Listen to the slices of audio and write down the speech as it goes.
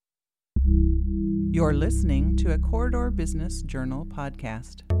You're listening to a Corridor Business Journal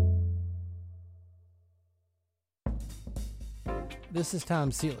podcast. This is Tom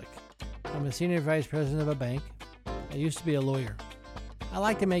Seelig. I'm a senior vice president of a bank. I used to be a lawyer. I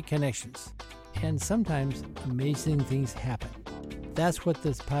like to make connections, and sometimes amazing things happen. That's what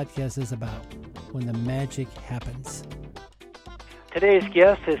this podcast is about, when the magic happens. Today's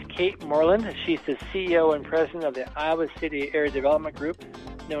guest is Kate Moreland. She's the CEO and president of the Iowa City Area Development Group,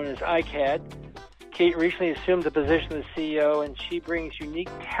 known as ICAD. Kate recently assumed the position of the CEO, and she brings unique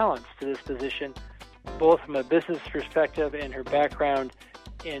talents to this position, both from a business perspective and her background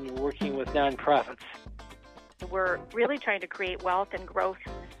in working with nonprofits. We're really trying to create wealth and grow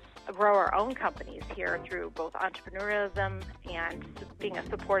our own companies here through both entrepreneurialism and being a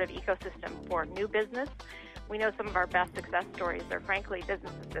supportive ecosystem for new business. We know some of our best success stories are frankly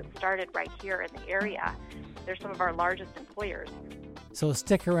businesses that started right here in the area. They're some of our largest employers. So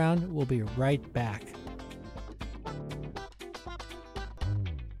stick around, we'll be right back.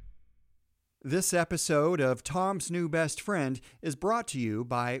 This episode of Tom's New Best Friend is brought to you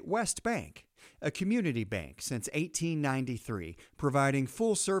by West Bank, a community bank since 1893, providing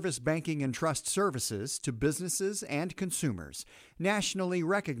full-service banking and trust services to businesses and consumers, nationally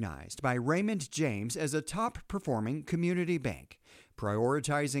recognized by Raymond James as a top-performing community bank,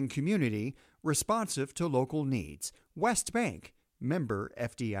 prioritizing community, responsive to local needs. West Bank, member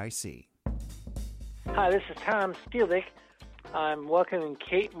FDIC. Hi, this is Tom Seelig. I'm welcoming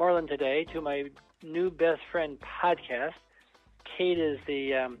Kate Moreland today to my New Best Friend podcast. Kate is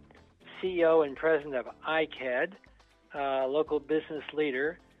the CEO and president of ICAD, local business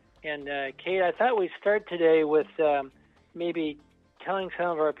leader. And Kate, I thought we'd start today with maybe telling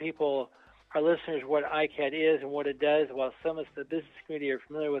some of our people, our listeners, what ICAD is and what it does. While some of the business community are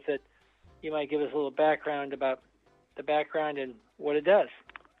familiar with it, you might give us a little background about the background and what it does.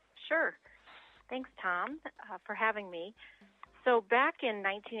 Sure. Thanks, Tom, for having me. So back in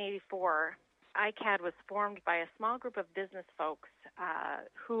 1984, ICAD was formed by a small group of business folks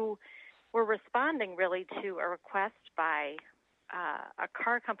who were responding really to a request by a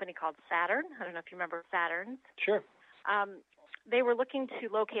car company called Saturn. I don't know if you remember Saturns. Sure. They were looking to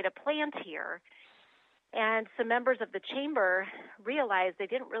locate a plant here, and some members of the chamber realized they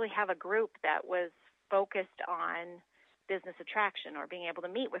didn't really have a group that was focused on business attraction or being able to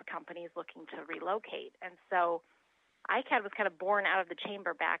meet with companies looking to relocate. And so ICAD was kind of born out of the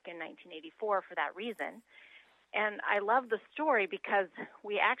chamber back in 1984 for that reason. And I love the story because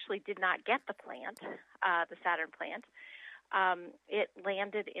we actually did not get the plant, the Saturn plant. It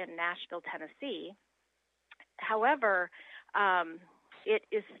landed in Nashville, Tennessee. However, it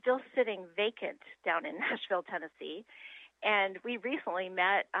is still sitting vacant down in Nashville, Tennessee. And we recently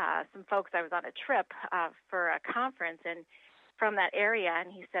met some folks. I was on a trip for a conference and from that area,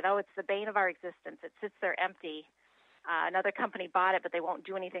 and he said, it's the bane of our existence. It sits there empty. Another company bought it, but they won't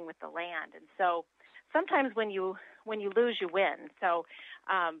do anything with the land. And so sometimes when you lose, you win. So,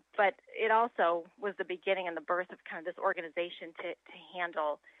 but it also was the beginning and the birth of kind of this organization to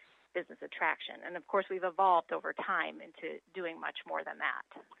handle business attraction. And, of course, we've evolved over time into doing much more than that.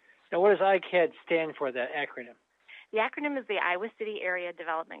 Now, what does ICAD stand for, that acronym? The acronym is the Iowa City Area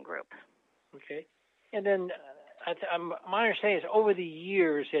Development Group. Okay. And then my understanding is over the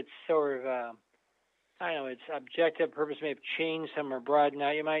years it's sort of, its objective, purpose may have changed some or broadened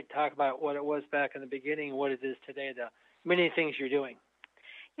out. You might talk about what it was back in the beginning and what it is today, the many things you're doing.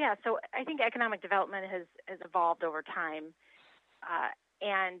 Yeah, so I think economic development has evolved over time,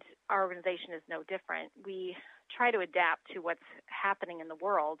 and our organization is no different. We try to adapt to what's happening in the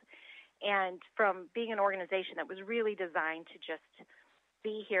world. And from being an organization that was really designed to just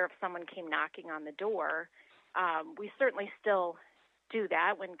be here if someone came knocking on the door, we certainly still do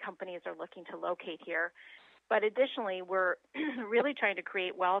that when companies are looking to locate here. But additionally, we're really trying to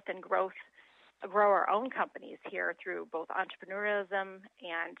create wealth and grow our own companies here through both entrepreneurialism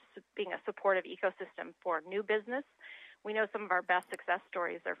and being a supportive ecosystem for new business. We know some of our best success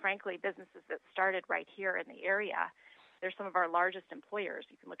stories are frankly businesses that started right here in the area. They're some of our largest employers.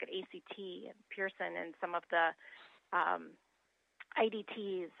 You can look at ACT and Pearson and some of the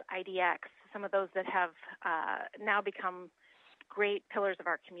IDTs, IDX, some of those that have now become great pillars of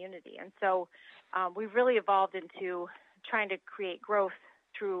our community. And so we've really evolved into trying to create growth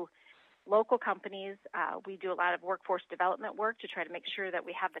through local companies. We do a lot of workforce development work to try to make sure that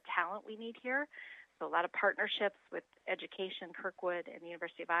we have the talent we need here. So a lot of partnerships with education, Kirkwood, and the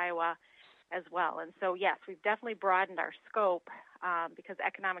University of Iowa as well. And so, yes, we've definitely broadened our scope because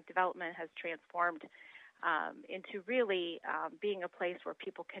economic development has transformed into really being a place where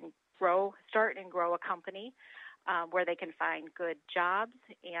people can start and grow a company where they can find good jobs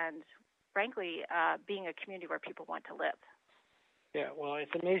and frankly, being a community where people want to live. Yeah, well,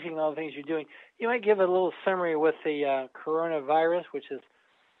 it's amazing all the things you're doing. You might give a little summary with the coronavirus, which is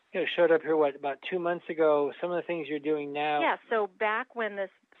showed up here, about 2 months ago, some of the things you're doing now. Yeah, so back when this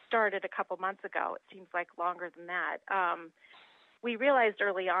started a couple months ago, it seems like longer than that, we realized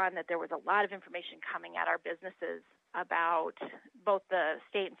early on that there was a lot of information coming at our businesses about both the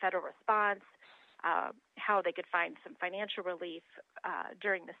state and federal response, how they could find some financial relief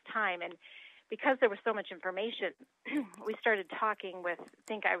during this time. And because there was so much information, we started talking with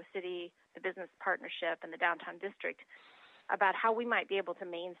Think Iowa City, the Business Partnership, and the Downtown District about how we might be able to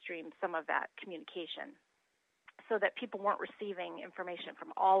mainstream some of that communication so that people weren't receiving information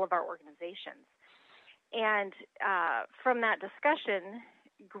from all of our organizations. And from that discussion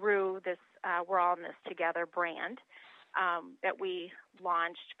grew this We're All in This Together brand that we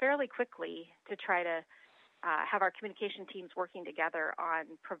launched fairly quickly to try to have our communication teams working together on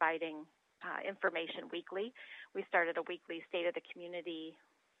providing information weekly. We started a weekly State of the Community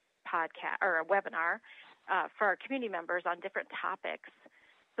podcast or a webinar for our community members on different topics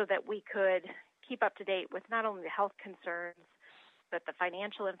so that we could keep up to date with not only the health concerns, but the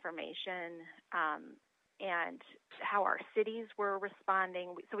financial information and how our cities were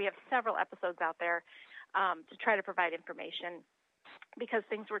responding. So we have several episodes out there to try to provide information because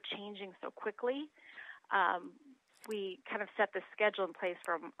things were changing so quickly. We kind of set the schedule in place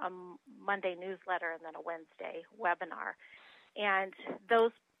for a Monday newsletter and then a Wednesday webinar. And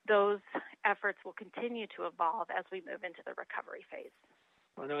those efforts will continue to evolve as we move into the recovery phase.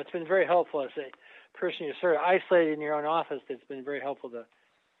 Well, no, it's been very helpful as a person you're sort of isolated in your own office. It's been very helpful to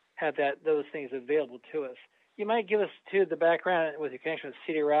have those things available to us. You might give us, too, the background with your connection with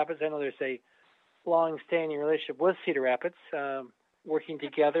Cedar Rapids. I know there's a long-standing relationship with Cedar Rapids, working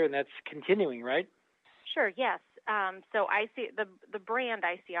together, and that's continuing, right? Sure, yes. So the brand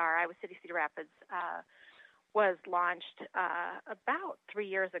ICR, Iowa City Cedar Rapids, was launched about 3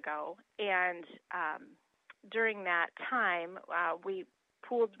 years ago, and during that time, we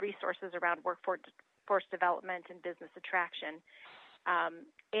pooled resources around workforce development and business attraction,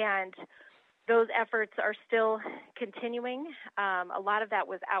 and those efforts are still continuing. A lot of that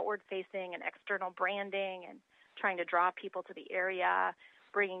was outward-facing and external branding and trying to draw people to the area,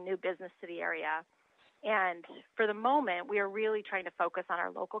 bringing new business to the area. And for the moment, we are really trying to focus on our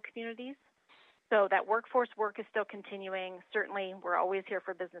local communities. So that workforce work is still continuing. Certainly, we're always here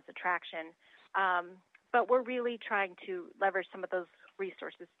for business attraction. But we're really trying to leverage some of those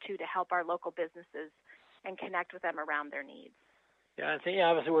resources, too, to help our local businesses and connect with them around their needs. Yeah, I think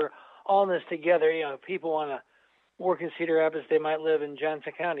obviously we're all in this together. You know, if people want to work in Cedar Rapids, they might live in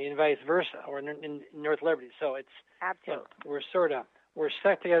Johnson County and vice versa, or in North Liberty. So it's absolutely. We're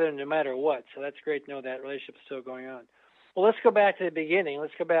stuck together no matter what. So that's great to know that relationship is still going on. Well, let's go back to the beginning.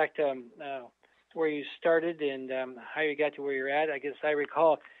 Let's go back to where you started and how you got to where you're at. I guess I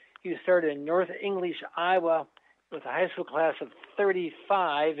recall you started in North English, Iowa, with a high school class of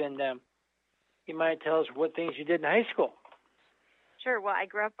 35, and you might tell us what things you did in high school. Sure. Well, I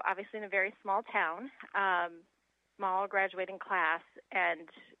grew up obviously in a very small town, small graduating class, and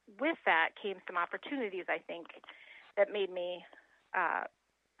with that came some opportunities, I think, that made me,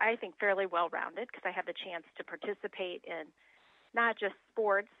 I think, fairly well-rounded because I had the chance to participate in not just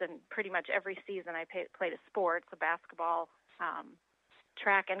sports, and pretty much every season I played a sport, so basketball,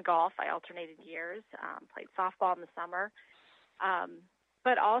 track, and golf. I alternated years, played softball in the summer,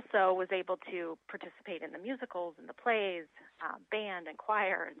 but also was able to participate in the musicals and the plays, band and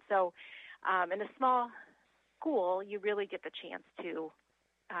choir. And so in a small school, you really get the chance to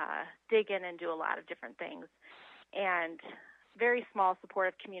dig in and do a lot of different things. And very small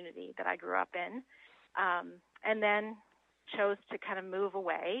supportive community that I grew up in. And then chose to kind of move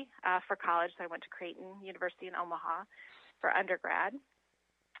away for college. So I went to Creighton University in Omaha for undergrad.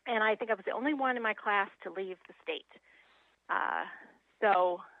 And I think I was the only one in my class to leave the state.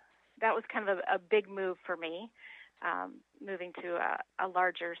 So that was kind of a big move for me, moving to a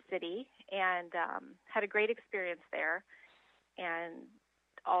larger city, and had a great experience there, and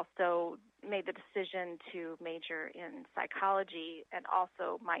also made the decision to major in psychology and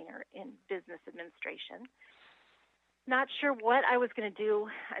also minor in business administration. Not sure what I was going to do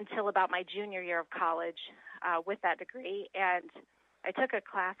until about my junior year of college with that degree, and I took a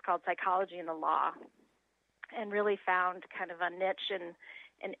class called Psychology in the Law and really found kind of a niche and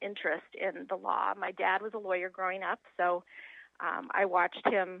an interest in the law. My dad was a lawyer growing up, so I watched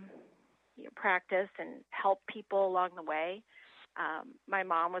him practice and help people along the way. My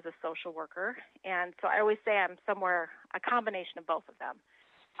mom was a social worker, and so I always say I'm somewhere a combination of both of them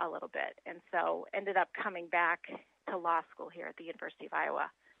a little bit, and so ended up coming back to law school here at the University of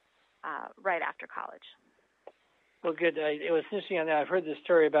Iowa. right after college. Well, good. It was interesting on that. I've heard the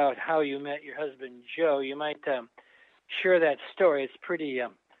story about how you met your husband, Joe. You might share that story. It's pretty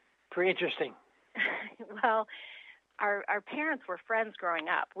interesting. Well, our parents were friends growing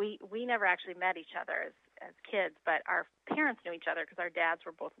up. We never actually met each other as kids, but our parents knew each other because our dads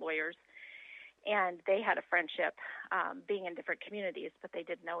were both lawyers, and they had a friendship being in different communities, but they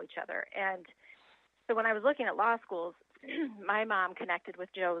did know each other. And so when I was looking at law schools, my mom connected with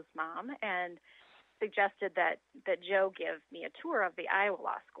Joe's mom and suggested that Joe give me a tour of the Iowa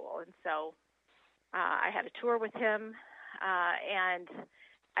Law School. And so I had a tour with him, and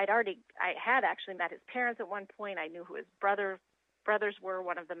I had actually met his parents at one point. I knew who his brothers were.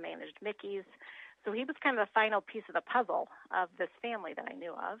 One of them managed Mickey's. So he was kind of the final piece of the puzzle of this family that I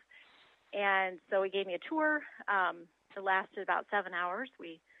knew of. And so he gave me a tour. It lasted about 7 hours.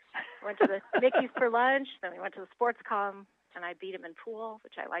 We went to the Mickey's for lunch. Then we went to the sports com, and I beat him in pool,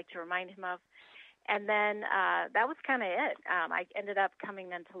 which I like to remind him of. And then that was kind of it. I ended up coming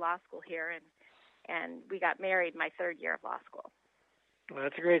then to law school here, and we got married my third year of law school. Well,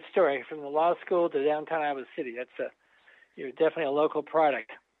 that's a great story. From the law school to downtown Iowa City. You're definitely a local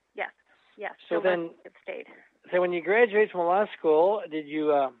product. Yes. So then, it stayed. So when you graduated from law school, did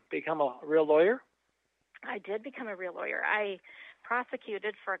you become a real lawyer? I did become a real lawyer. I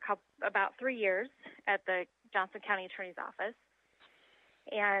prosecuted for about 3 years at the Johnson County Attorney's Office,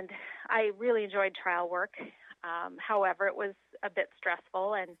 and I really enjoyed trial work. However, it was a bit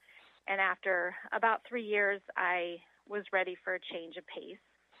stressful, and after about 3 years, I was ready for a change of pace.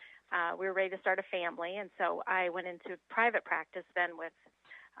 We were ready to start a family, and so I went into private practice then with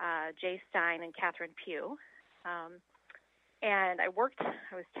Jay Stein and Catherine Pugh. And I was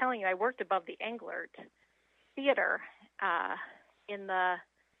telling you, I worked above the Englert Theater in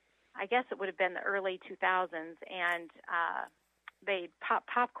I guess it would have been the early 2000s, and they pop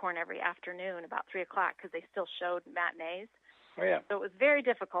popcorn every afternoon about 3 o'clock because they still showed matinees. Oh, yeah. So it was very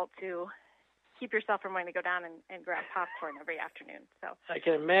difficult to keep yourself from wanting to go down and grab popcorn every afternoon. So I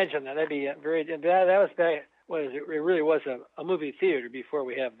can imagine that. That'd be that was back. It really was a movie theater before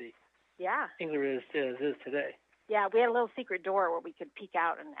we have the Englert as is today. Yeah, we had a little secret door where we could peek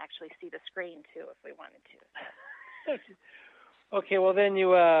out and actually see the screen too if we wanted to. Okay, well then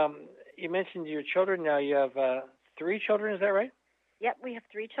you mentioned your children. Now you have 3 children. Is that right? Yep, we have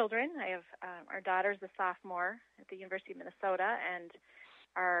 3 children. I have our daughter's a sophomore at the University of Minnesota, and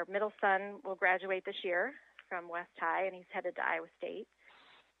our middle son will graduate this year from West High, and he's headed to Iowa State.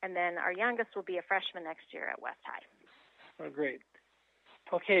 And then our youngest will be a freshman next year at West High. Oh, great.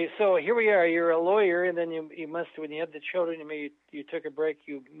 Okay, so here we are. You're a lawyer, and then you must, when you had the children, you took a break.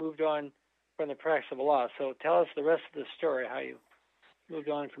 You moved on from the practice of law. So tell us the rest of the story, how you moved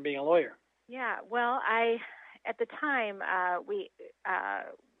on from being a lawyer. Yeah, well, at the time we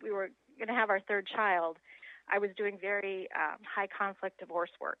were going to have our third child. I was doing very high conflict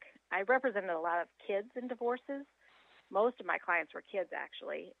divorce work. I represented a lot of kids in divorces. Most of my clients were kids,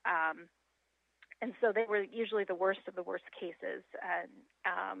 actually. And so they were usually the worst of the worst cases.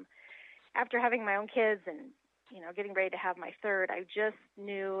 And after having my own kids and, getting ready to have my third, I just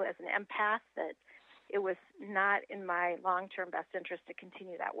knew as an empath that it was not in my long-term best interest to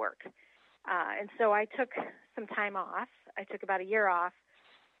continue that work. And so I took some time off. I took about a year off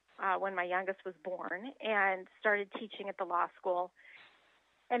when my youngest was born and started teaching at the law school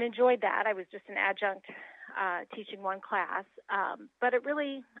and enjoyed that. I was just an adjunct teaching one class. But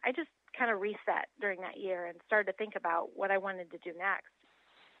I just kind of reset during that year and started to think about what I wanted to do next.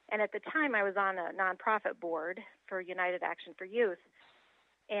 And at the time, I was on a nonprofit board for United Action for Youth,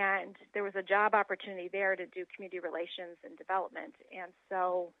 and there was a job opportunity there to do community relations and development. And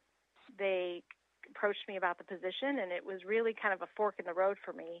so they approached me about the position, and it was really kind of a fork in the road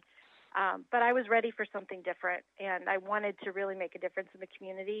for me. But I was ready for something different, and I wanted to really make a difference in the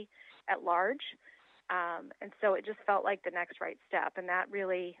community at large. And so it just felt like the next right step, and that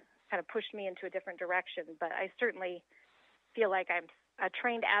really kind of pushed me into a different direction. But I certainly feel like I'm a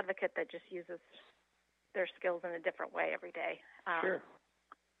trained advocate that just uses their skills in a different way every day. Sure.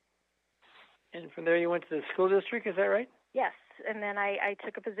 And from there you went to the school district, is that right? Yes, and then I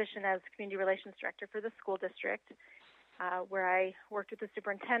took a position as community relations director for the school district, where I worked with the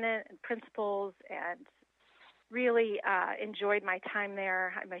superintendent and principals and really enjoyed my time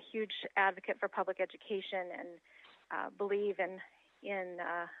there. I'm a huge advocate for public education and believe in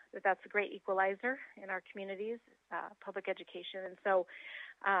that's a great equalizer in our communities, public education. And so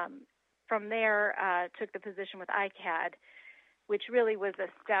from there, took the position with ICAD, which really was a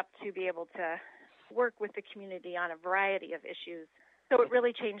step to be able to work with the community on a variety of issues. So it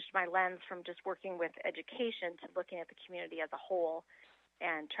really changed my lens from just working with education to looking at the community as a whole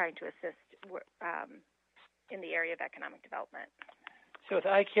and trying to assist in the area of economic development. So with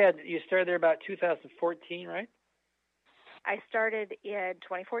ICAD, you started there about 2014, right? I started in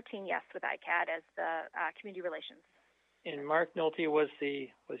 2014, yes, with ICAD as the community relations. And Mark Nolte was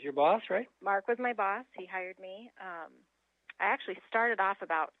your boss, right? Mark was my boss. He hired me. I actually started off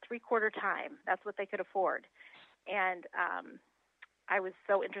about 3/4 time. That's what they could afford. And I was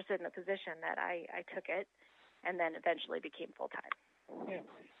so interested in the position that I took it and then eventually became full-time. Yeah.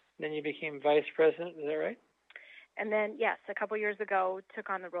 Then you became vice president, is that right? And then, yes, a couple years ago, took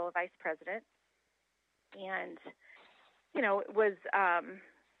on the role of vice president. And, it was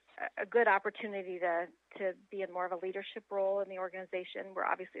a good opportunity to be in more of a leadership role in the organization. We're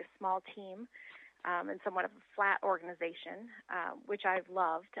obviously a small team and somewhat of a flat organization, which I've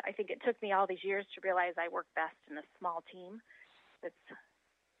loved. I think it took me all these years to realize I work best in a small team that's,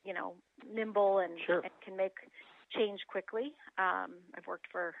 nimble and, sure. and can make change quickly. I've worked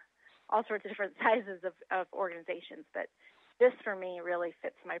for all sorts of different sizes of organizations, but this for me really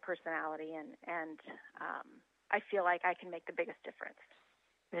fits my personality, and I feel like I can make the biggest difference.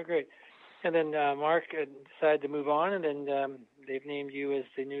 Oh, great. And then Mark decided to move on, and then they've named you as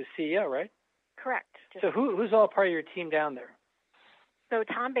the new CEO, right? Correct. So who's all part of your team down there? So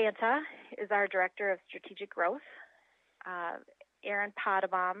Tom Banta is our Director of Strategic Growth. Erin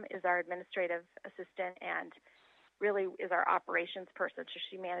Potabaum is our Administrative Assistant and really is our operations person. So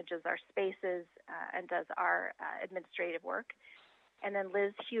she manages our spaces and does our administrative work. And then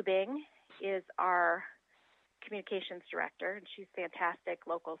Liz Hubing is our Communications Director, and she's fantastic,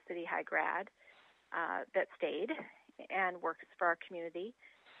 local City High grad that stayed and works for our community.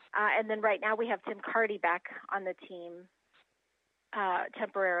 And then right now we have Tim Carty back on the team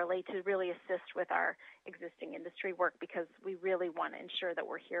temporarily to really assist with our existing industry work because we really want to ensure that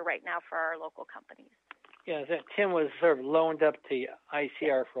we're here right now for our local companies. Yeah, Tim was sort of loaned up to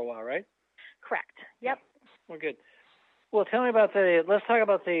ICR for a while, right? Correct. Yep. Yeah. Well, good. Well, tell me about let's talk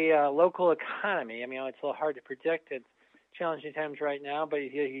about the local economy. I mean, it's a little hard to predict. It's challenging times right now, but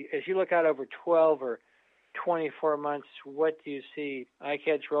as you look out over 12 or 24 months, what do you see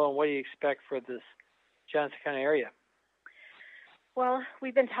ICAD's role and what do you expect for this Johnson County area? Well,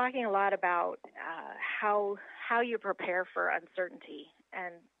 we've been talking a lot about how you prepare for uncertainty,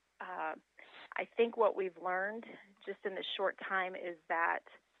 and I think what we've learned just in this short time is that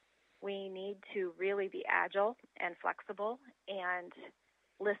we need to really be agile and flexible and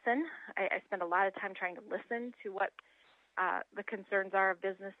listen. I spend a lot of time trying to listen to what the concerns are of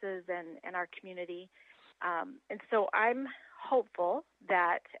businesses and our community. And so I'm hopeful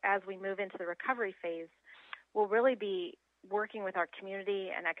that as we move into the recovery phase, we'll really be working with our community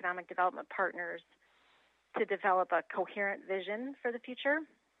and economic development partners to develop a coherent vision for the future.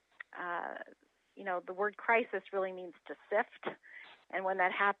 The word crisis really means to sift. And when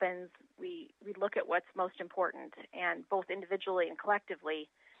that happens, we look at what's most important. And both individually and collectively,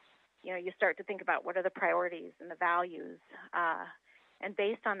 you start to think about what are the priorities and the values. And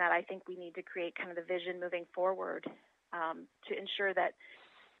based on that, I think we need to create kind of the vision moving forward to ensure that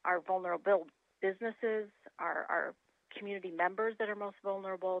our vulnerable businesses, our community members that are most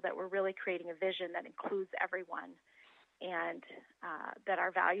vulnerable, that we're really creating a vision that includes everyone and that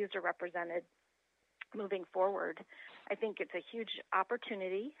our values are represented moving forward. I think it's a huge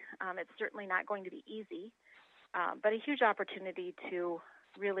opportunity. It's certainly not going to be easy, but a huge opportunity to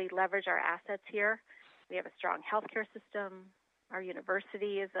really leverage our assets here. We have a strong healthcare system. Our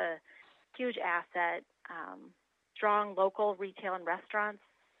university is a huge asset. Strong local retail and restaurants,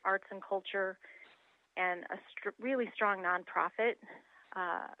 arts and culture, and a really strong nonprofit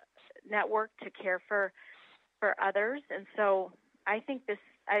network to care for others. And so I think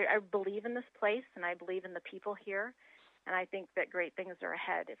I believe in this place, and I believe in the people here, and I think that great things are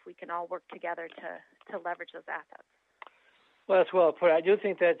ahead if we can all work together to leverage those assets. Well, that's well put. I do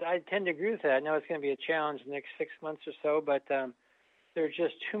think that I tend to agree with that. I know it's going to be a challenge the next 6 months or so, but there are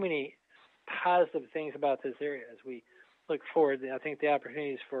just too many positive things about this area as we look forward. I think the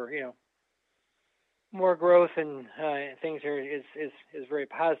opportunities for more growth and things is very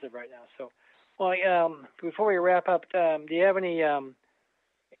positive right now. So, well, before we wrap up, do you have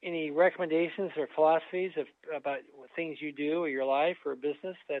any recommendations or philosophies about things you do in your life or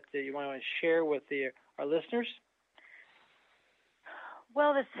business that you want to share with our listeners?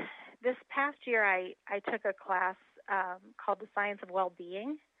 Well, this past year I took a class called The Science of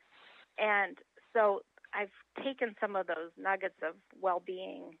Well-Being, and so I've taken some of those nuggets of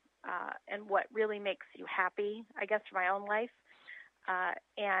well-being and what really makes you happy, I guess, for my own life,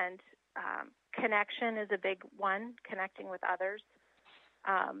 and connection is a big one, connecting with others.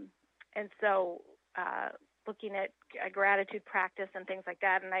 And so looking at a gratitude practice and things like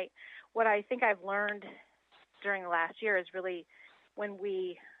that. And what I think I've learned during the last year is really when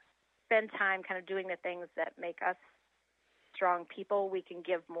we spend time kind of doing the things that make us strong people, we can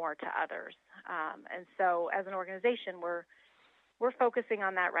give more to others. And so as an organization, we're focusing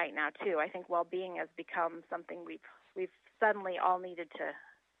on that right now too. I think well-being has become something we've suddenly all needed to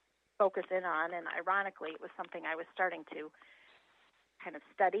focus in on, and ironically, it was something I was starting to kind of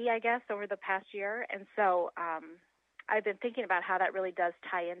study, I guess, over the past year. And so I've been thinking about how that really does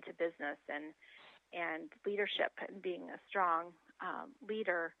tie into business and leadership and being a strong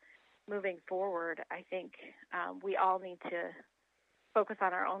leader moving forward. I think we all need to focus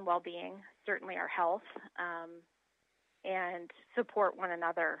on our own well-being, certainly our health, and support one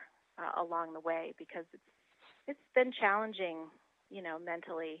another along the way, because it's been challenging,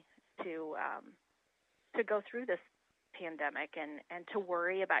 mentally to go through this pandemic and to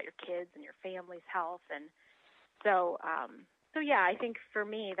worry about your kids and your family's health. And so yeah, I think for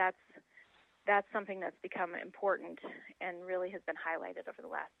me that's something that's become important and really has been highlighted over the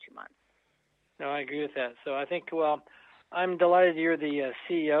last 2 months. No, I agree with that. So I think, I'm delighted you're the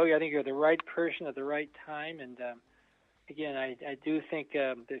CEO. I think you're the right person at the right time. And again, I do think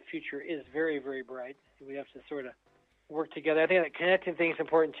the future is very, very bright. We have to sort of work together. I think that connecting thing is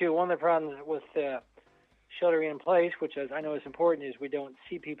important too. One of the problems with sheltering in place, which I know is important, is we don't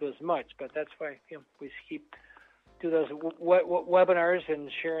see people as much. But that's why we keep do those webinars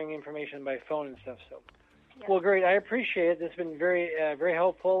and sharing information by phone and stuff. So, yes. Well, great. I appreciate it. This has been very, very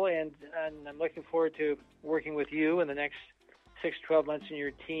helpful, and I'm looking forward to working with you in the next 6 to 12 months in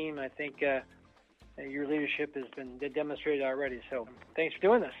your team. I think your leadership has been demonstrated already. So, thanks for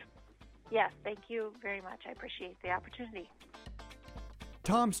doing this. Yes, thank you very much. I appreciate the opportunity.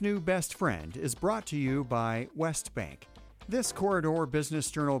 Tom's New Best Friend is brought to you by West Bank. This Corridor Business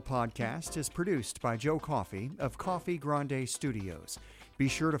Journal podcast is produced by Joe Coffey of Coffee Grande Studios. Be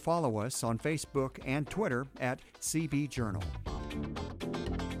sure to follow us on Facebook and Twitter at CB Journal.